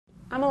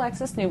I'm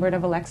Alexis Newbert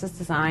of Alexis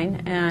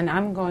Design, and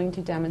I'm going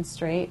to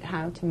demonstrate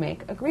how to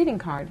make a greeting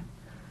card.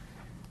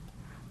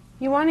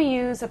 You want to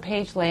use a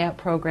page layout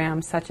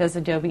program such as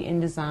Adobe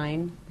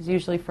InDesign, because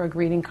usually for a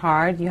greeting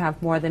card you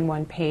have more than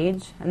one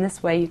page, and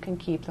this way you can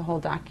keep the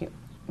whole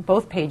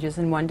both pages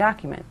in one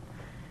document.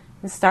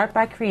 You start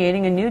by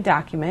creating a new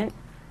document,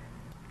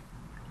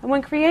 and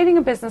when creating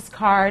a business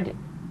card,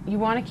 you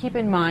want to keep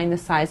in mind the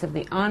size of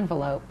the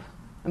envelope.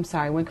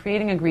 When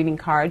creating a greeting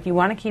card, you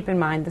want to keep in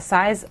mind the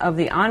size of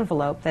the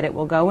envelope that it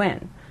will go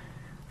in.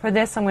 For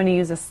this, I'm going to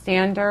use a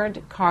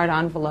standard card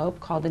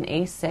envelope called an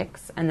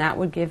A6, and that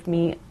would give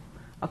me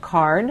a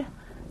card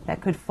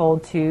that could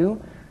fold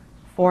to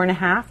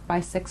 4.5 by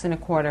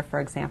 6.25, for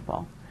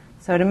example.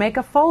 So to make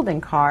a folding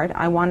card,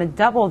 I want to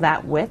double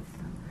that width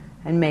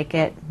and make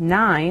it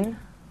 9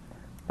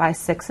 by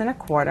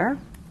 6.25.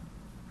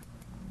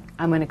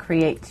 I'm going to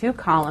create 2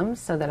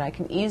 columns so that I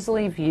can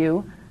easily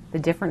view the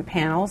different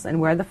panels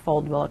and where the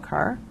fold will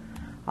occur.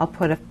 I'll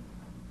put a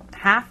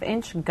 1/2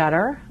 inch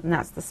gutter, and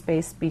that's the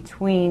space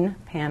between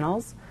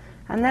panels,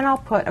 and then I'll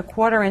put a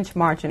 1/4 inch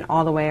margin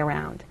all the way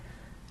around.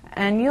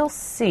 And you'll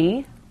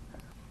see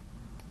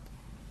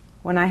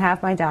when I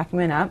have my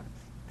document up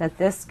that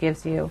this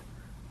gives you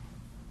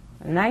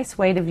a nice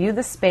way to view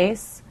the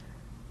space.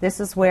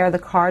 This is where the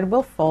card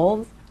will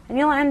fold, and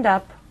you'll end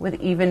up with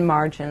even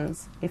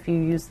margins if you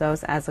use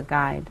those as a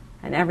guide,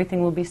 and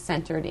everything will be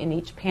centered in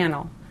each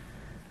panel.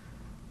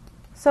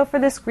 So for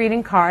this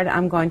greeting card,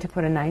 I'm going to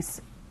put a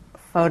nice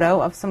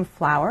photo of some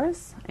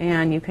flowers,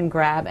 and you can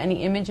grab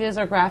any images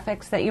or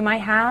graphics that you might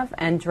have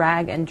and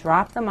drag and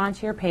drop them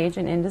onto your page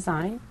in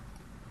InDesign.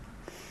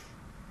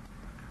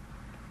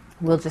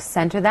 We'll just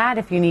center that.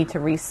 If you need to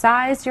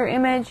resize your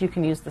image, you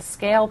can use the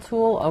scale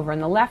tool over in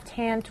the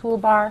left-hand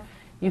toolbar.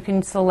 You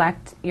can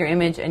select your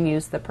image and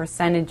use the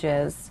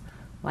percentages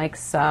like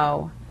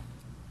so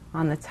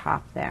on the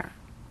top there.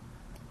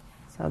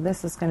 So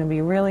this is going to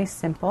be really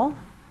simple.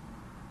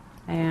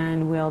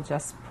 And we'll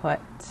just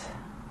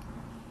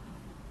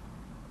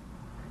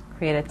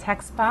create a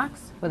text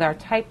box with our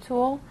type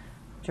tool,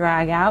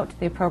 drag out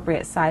the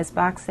appropriate size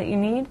box that you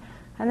need,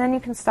 and then you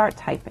can start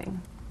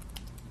typing.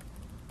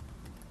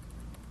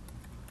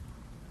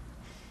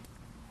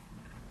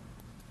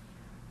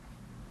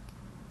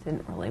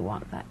 Didn't really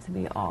want that to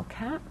be all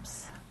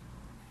caps.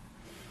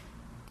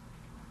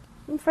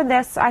 And for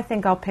this, I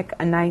think I'll pick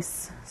a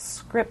nice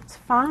script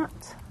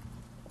font.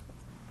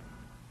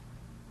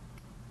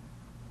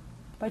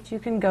 But you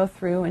can go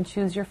through and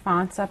choose your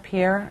fonts up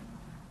here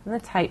in the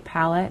type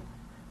palette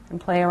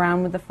and play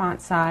around with the font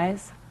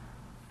size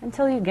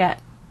until you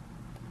get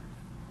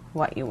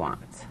what you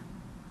want.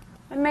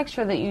 And make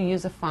sure that you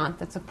use a font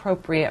that's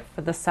appropriate for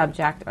the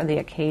subject or the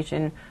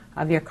occasion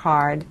of your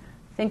card.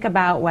 Think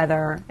about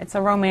whether it's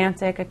a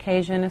romantic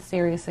occasion, a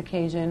serious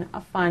occasion,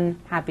 a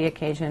fun, happy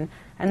occasion,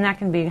 and that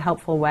can be a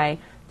helpful way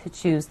to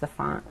choose the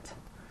font.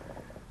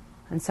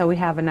 And so we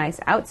have a nice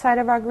outside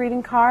of our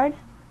greeting card.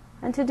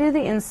 And to do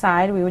the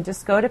inside, we would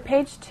just go to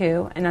page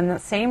 2, and on the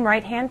same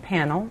right-hand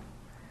panel,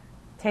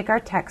 take our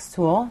text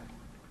tool,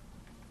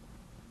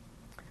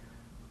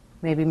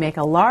 maybe make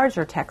a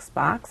larger text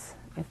box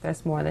if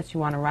there's more that you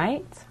want to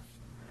write.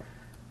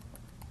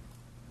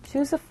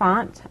 Choose a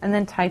font, and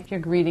then type your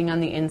greeting on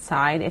the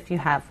inside if you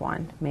have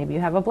one. Maybe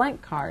you have a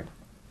blank card,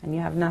 and you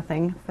have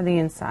nothing for the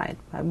inside,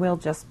 but we'll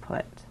just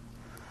put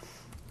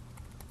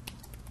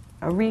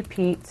a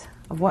repeat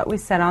of what we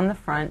said on the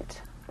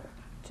front,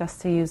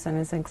 just to use them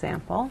as an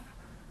example.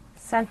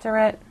 Center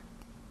it,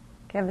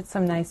 give it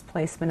some nice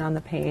placement on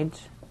the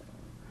page,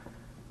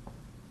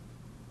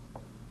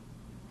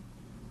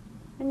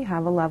 and you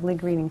have a lovely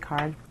greeting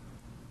card.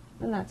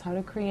 And that's how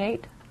to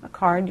create a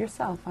card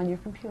yourself on your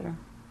computer.